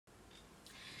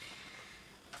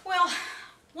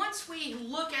we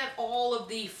look at all of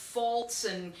the faults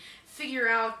and figure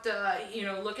out,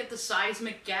 look at the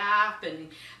seismic gap and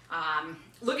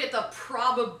look at the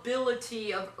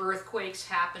probability of earthquakes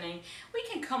happening, we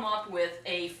can come up with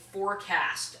a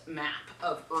forecast map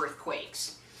of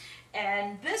earthquakes.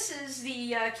 And this is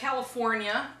the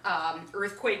California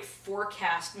earthquake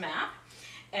forecast map.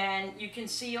 And you can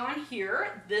see on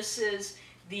here, this is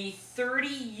the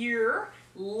 30-year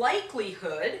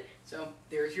likelihood, so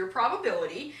there's your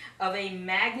probability, of a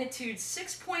magnitude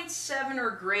 6.7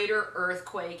 or greater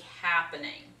earthquake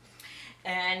happening.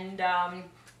 And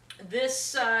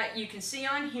this, you can see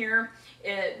on here,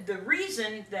 the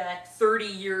reason that 30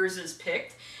 years is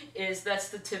picked is that's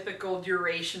the typical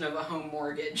duration of a home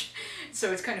mortgage.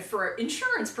 So it's kind of for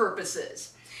insurance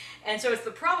purposes. And so it's the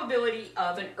probability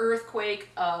of an earthquake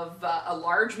of a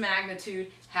large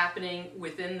magnitude happening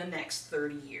within the next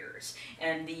 30 years.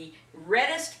 And the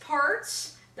reddest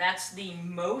parts, that's the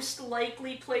most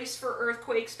likely place for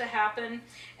earthquakes to happen,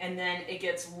 and then it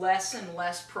gets less and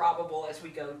less probable as we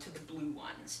go to the blue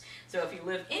ones. So if you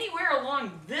live anywhere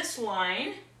along this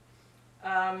line,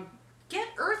 get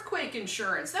earthquake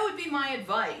insurance. That would be my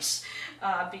advice,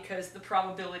 because the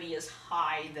probability is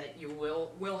high that you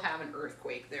will have an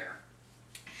earthquake there.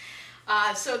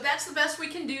 So that's the best we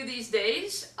can do these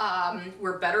days.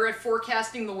 We're better at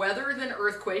forecasting the weather than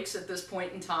earthquakes at this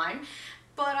point in time.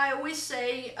 But I always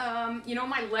say,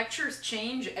 my lectures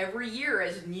change every year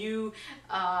as new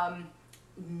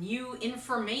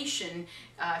information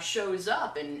shows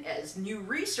up and as new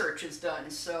research is done.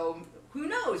 So who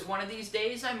knows, one of these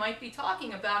days I might be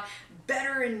talking about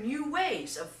better and new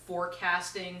ways of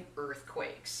forecasting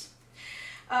earthquakes.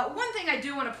 One thing I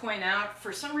do want to point out,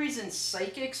 for some reason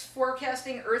psychics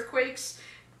forecasting earthquakes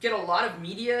get a lot of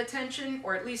media attention,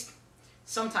 or at least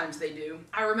sometimes they do.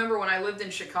 I remember when I lived in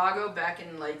Chicago back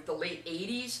in like the late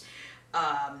 80s,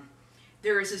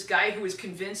 there was this guy who was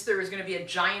convinced there was going to be a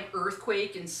giant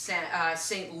earthquake in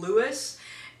St. Louis.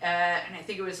 And I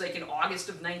think it was like in August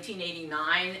of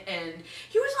 1989, and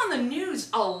he was on the news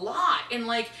a lot, and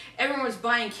like everyone was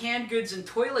buying canned goods and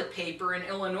toilet paper in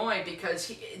Illinois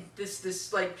because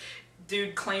this like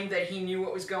dude claimed that he knew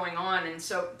what was going on. And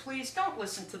so please don't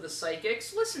listen to the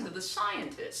psychics, listen to the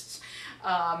scientists,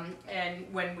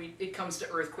 and when it comes to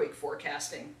earthquake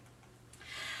forecasting.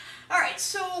 All right,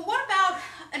 so what about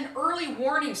an early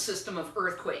warning system of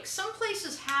earthquakes? Some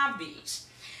places have these,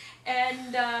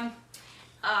 and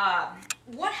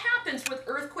what happens with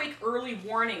earthquake early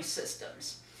warning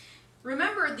systems?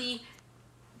 Remember, the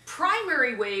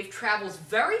primary wave travels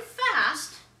very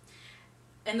fast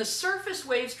and the surface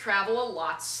waves travel a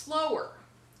lot slower.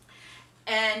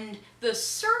 And the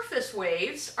surface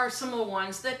waves are some of the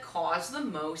ones that cause the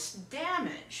most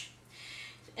damage.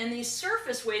 And these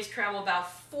surface waves travel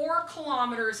about 4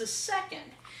 kilometers a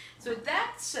second. So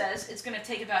that says it's going to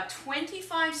take about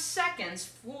 25 seconds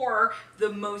for the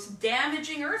most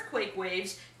damaging earthquake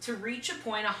waves to reach a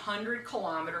point 100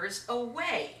 kilometers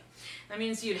away. That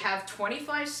means you'd have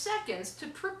 25 seconds to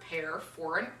prepare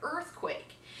for an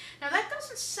earthquake. Now that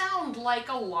doesn't sound like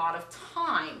a lot of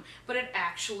time, but it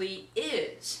actually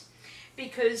is.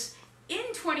 Because in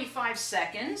 25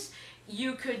 seconds,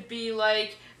 you could be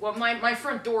like, well, my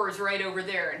front door is right over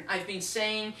there, and I've been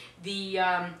saying the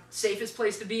safest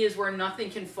place to be is where nothing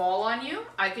can fall on you.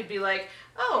 I could be like,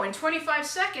 oh, in 25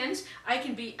 seconds, I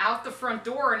can be out the front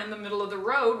door and in the middle of the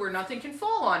road where nothing can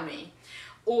fall on me.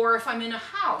 Or if I'm in a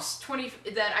house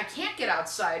that I can't get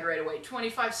outside right away,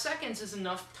 25 seconds is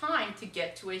enough time to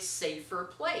get to a safer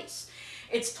place.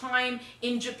 It's time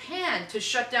in Japan to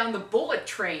shut down the bullet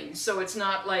train so it's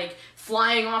not like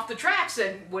flying off the tracks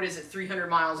at, what is it, 300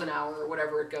 miles an hour or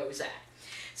whatever it goes at.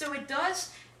 So it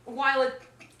does, while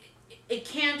it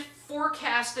can't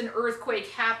forecast an earthquake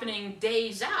happening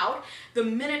days out, the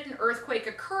minute an earthquake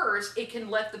occurs, it can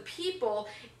let the people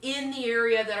in the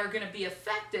area that are going to be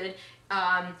affected,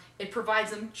 it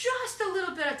provides them just a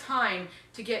little bit of time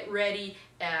to get ready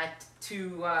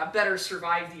to better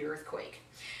survive the earthquake.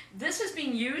 This has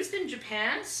been used in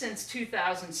Japan since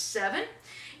 2007.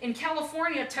 In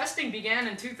California, testing began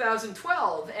in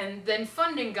 2012, and then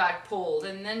funding got pulled,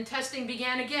 and then testing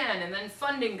began again, and then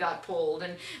funding got pulled.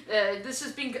 And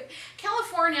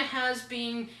California has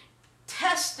been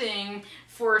testing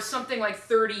for something like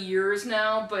 30 years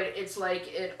now, but it's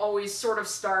like it always sort of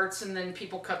starts and then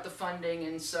people cut the funding,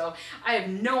 and so I have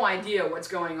no idea what's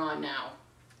going on now.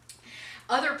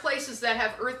 Other places that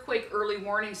have earthquake early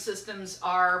warning systems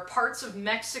are parts of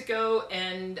Mexico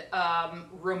and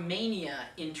Romania,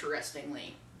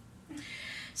 interestingly.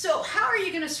 So how are you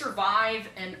going to survive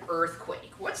an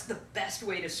earthquake? What's the best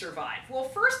way to survive? Well,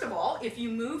 first of all, if you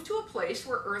move to a place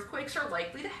where earthquakes are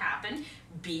likely to happen,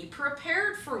 be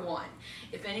prepared for one.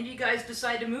 If any of you guys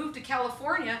decide to move to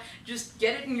California, just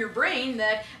get it in your brain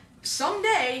that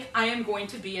someday I am going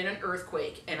to be in an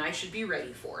earthquake and I should be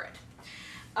ready for it.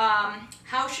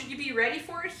 How should you be ready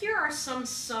for it? Here are some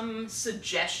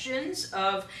suggestions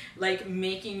of like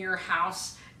making your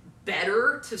house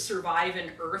better to survive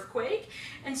an earthquake.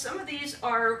 And some of these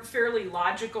are fairly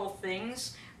logical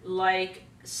things, like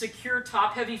secure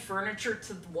top-heavy furniture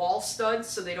to wall studs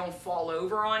so they don't fall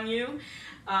over on you.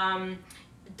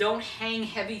 Don't hang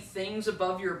heavy things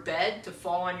above your bed to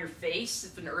fall on your face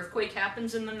if an earthquake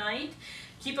happens in the night.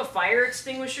 Keep a fire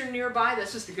extinguisher nearby.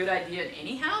 That's just a good idea in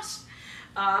any house.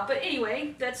 But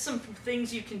anyway, that's some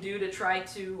things you can do to try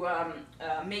to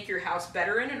make your house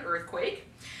better in an earthquake.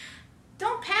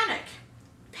 Don't panic.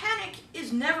 Panic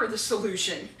is never the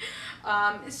solution.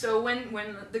 So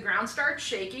when the ground starts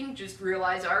shaking, just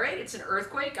realize, all right, it's an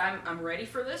earthquake. I'm ready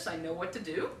for this. I know what to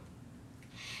do.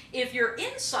 If you're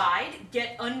inside,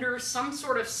 get under some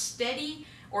sort of steady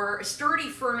or sturdy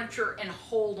furniture and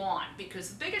hold on, because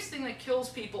the biggest thing that kills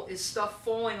people is stuff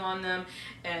falling on them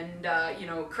and you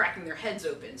know, cracking their heads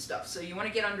open and stuff. So you want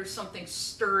to get under something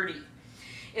sturdy.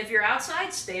 If you're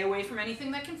outside, stay away from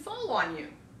anything that can fall on you.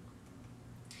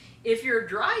 If you're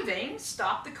driving,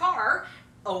 stop the car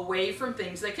away from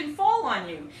things that can fall on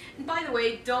you. And by the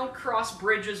way, don't cross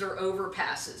bridges or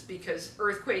overpasses, because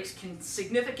earthquakes can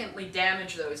significantly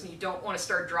damage those and you don't want to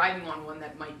start driving on one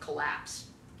that might collapse.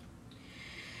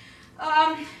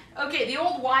 Okay, the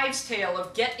old wives' tale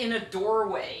of get in a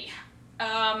doorway.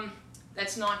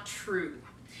 That's not true.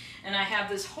 And I have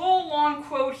this whole long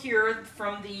quote here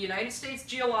from the United States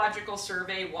Geological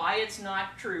Survey, why it's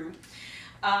not true.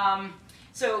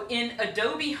 So in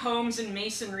adobe homes and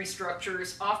masonry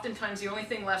structures, oftentimes the only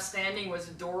thing left standing was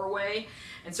a doorway.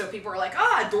 And so people are like,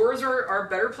 doors are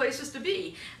better places to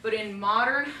be. But in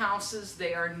modern houses,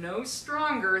 they are no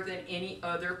stronger than any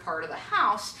other part of the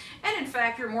house. And in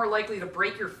fact, you're more likely to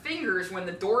break your fingers when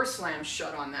the door slams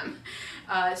shut on them.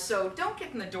 So don't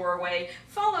get in the doorway.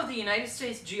 Follow the United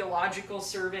States Geological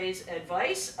Survey's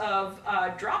advice of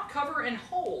drop, cover, and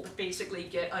hold. Basically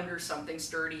get under something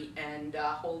sturdy and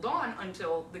hold on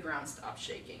until the ground stops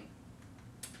shaking.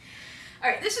 All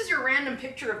right, this is your random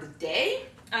picture of the day.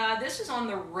 This is on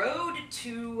the road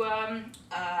to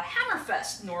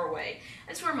Hammerfest, Norway.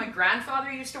 That's where my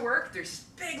grandfather used to work. There's this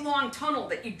big long tunnel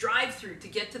that you drive through to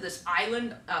get to this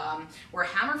island where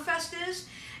Hammerfest is.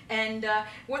 And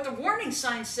what the warning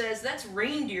sign says, that's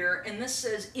reindeer, and this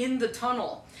says in the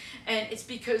tunnel. And it's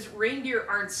because reindeer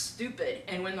aren't stupid.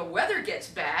 And when the weather gets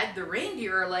bad, the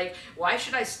reindeer are like, why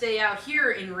should I stay out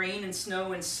here in rain and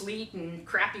snow and sleet and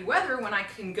crappy weather when I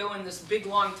can go in this big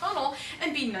long tunnel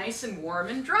and be nice and warm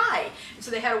and dry? And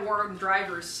so they had to warn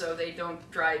drivers so they don't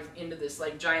drive into this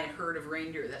like giant herd of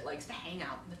reindeer that likes to hang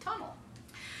out in the tunnel.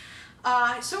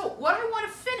 So what I want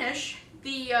to finish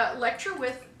the lecture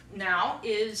with now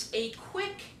is a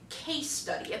quick case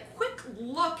study, a quick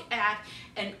look at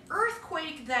an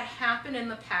earthquake that happened in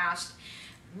the past,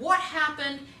 what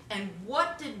happened, and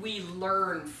what did we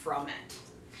learn from it.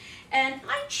 And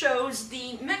I chose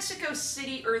the Mexico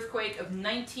City earthquake of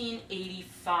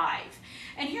 1985.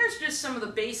 And here's just some of the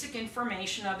basic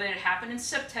information of it. It happened in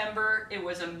September. It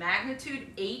was a magnitude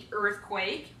 8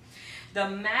 earthquake. The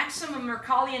maximum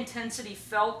Mercalli intensity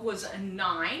felt was a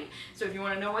 9. So if you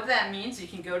want to know what that means, you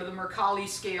can go to the Mercalli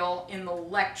scale in the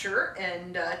lecture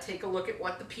and take a look at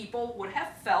what the people would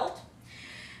have felt.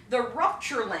 The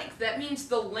rupture length, that means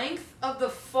the length of the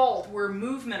fault where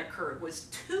movement occurred, was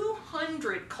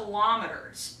 200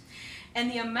 kilometers.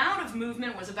 And the amount of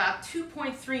movement was about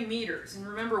 2.3 meters. And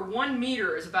remember, 1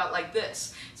 meter is about like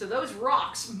this. So those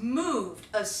rocks moved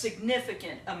a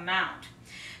significant amount.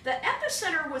 The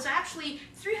epicenter was actually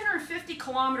 350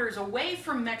 kilometers away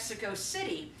from Mexico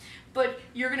City, but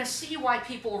you're going to see why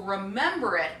people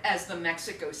remember it as the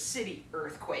Mexico City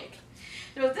earthquake.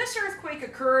 So this earthquake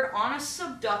occurred on a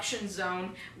subduction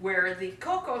zone where the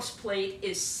Cocos Plate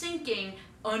is sinking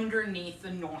underneath the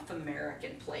North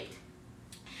American plate.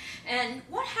 And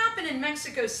what happened in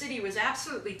Mexico City was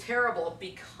absolutely terrible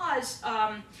because,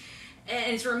 and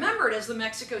it's remembered as the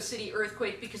Mexico City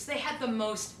earthquake because they had the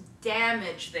most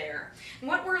damage there. And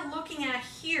what we're looking at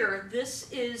here,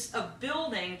 this is a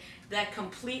building that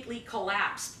completely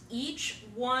collapsed. Each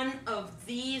one of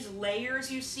these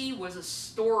layers you see was a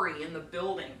story in the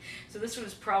building. So this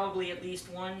was probably at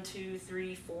least 1, 2,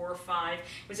 3, 4, 5. It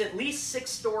was at least 6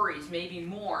 stories, maybe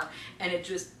more, and it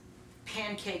just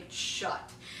pancaked shut.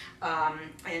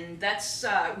 And that's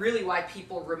really why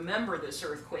people remember this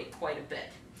earthquake quite a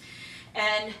bit.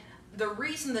 And the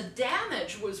reason the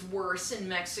damage was worse in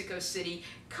Mexico City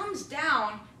comes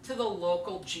down to the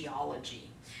local geology.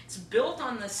 It's built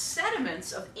on the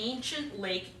sediments of ancient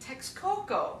Lake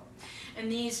Texcoco. And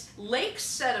these lake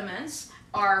sediments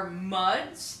are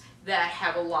muds that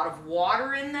have a lot of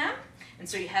water in them, and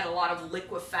so you had a lot of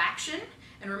liquefaction.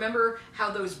 And remember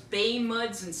how those bay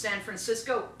muds in San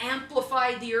Francisco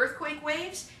amplified the earthquake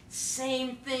waves?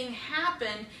 Same thing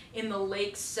happened in the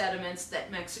lake sediments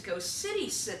that Mexico City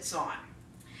sits on.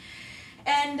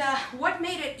 And what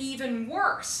made it even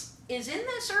worse is in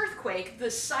this earthquake, the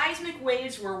seismic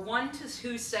waves were 1 to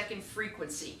 2 second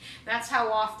frequency. That's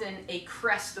how often a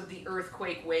crest of the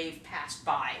earthquake wave passed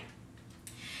by.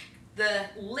 The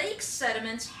lake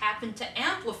sediments happened to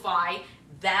amplify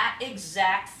that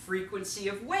exact frequency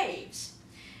of waves.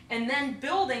 And then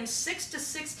buildings 6 to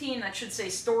 16, that should say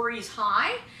stories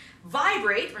high,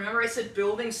 vibrate. Remember I said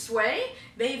buildings sway?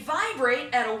 They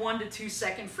vibrate at a 1 to 2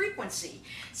 second frequency.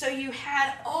 So you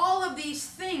had all of these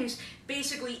things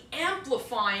basically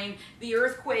amplifying the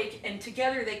earthquake, and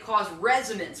together they cause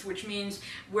resonance, which means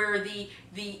where the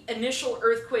initial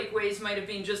earthquake waves might have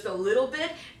been just a little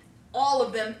bit, all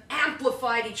of them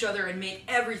amplified each other and made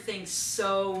everything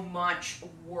so much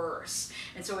worse.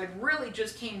 And so it really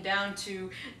just came down to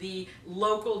the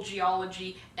local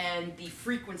geology and the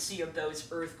frequency of those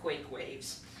earthquake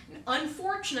waves. And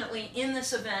unfortunately, in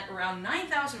this event, around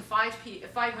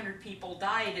 9,500 people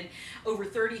died and over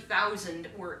 30,000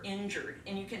 were injured.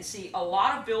 And you can see a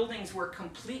lot of buildings were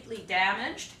completely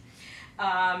damaged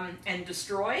and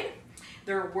destroyed.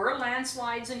 There were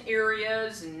landslides in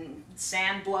areas and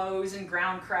sand blows and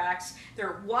ground cracks.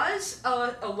 There was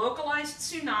a localized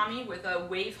tsunami with a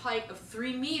wave height of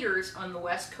 3 meters on the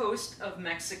west coast of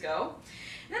Mexico.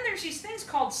 And then there's these things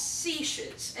called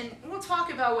seiches, and we'll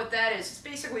talk about what that is. It's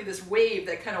basically this wave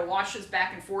that kind of washes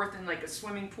back and forth in like a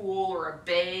swimming pool or a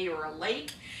bay or a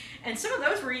lake. And some of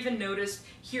those were even noticed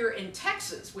here in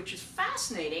Texas, which is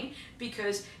fascinating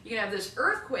because you can have this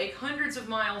earthquake hundreds of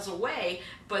miles away,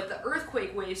 but the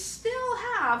earthquake waves still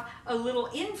have a little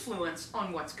influence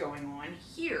on what's going on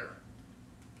here.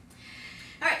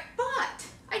 All right, but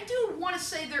I do want to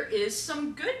say there is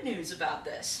some good news about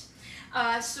this.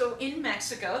 So in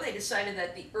Mexico, they decided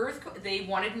that they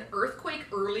wanted an earthquake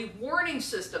early warning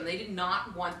system. They did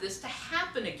not want this to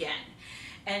happen again.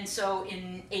 And so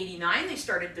in '89, they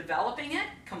started developing it,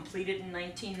 completed in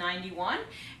 1991,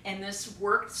 and this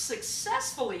worked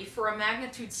successfully for a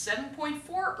magnitude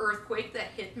 7.4 earthquake that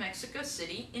hit Mexico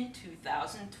City in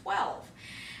 2012.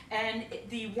 And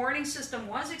the warning system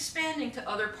was expanding to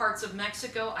other parts of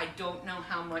Mexico. I don't know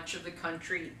how much of the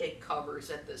country it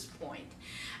covers at this point.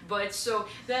 But so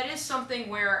that is something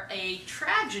where a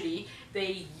tragedy,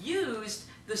 they used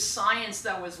the science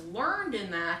that was learned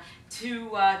in that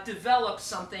to develop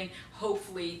something,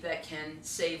 hopefully, that can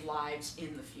save lives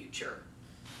in the future.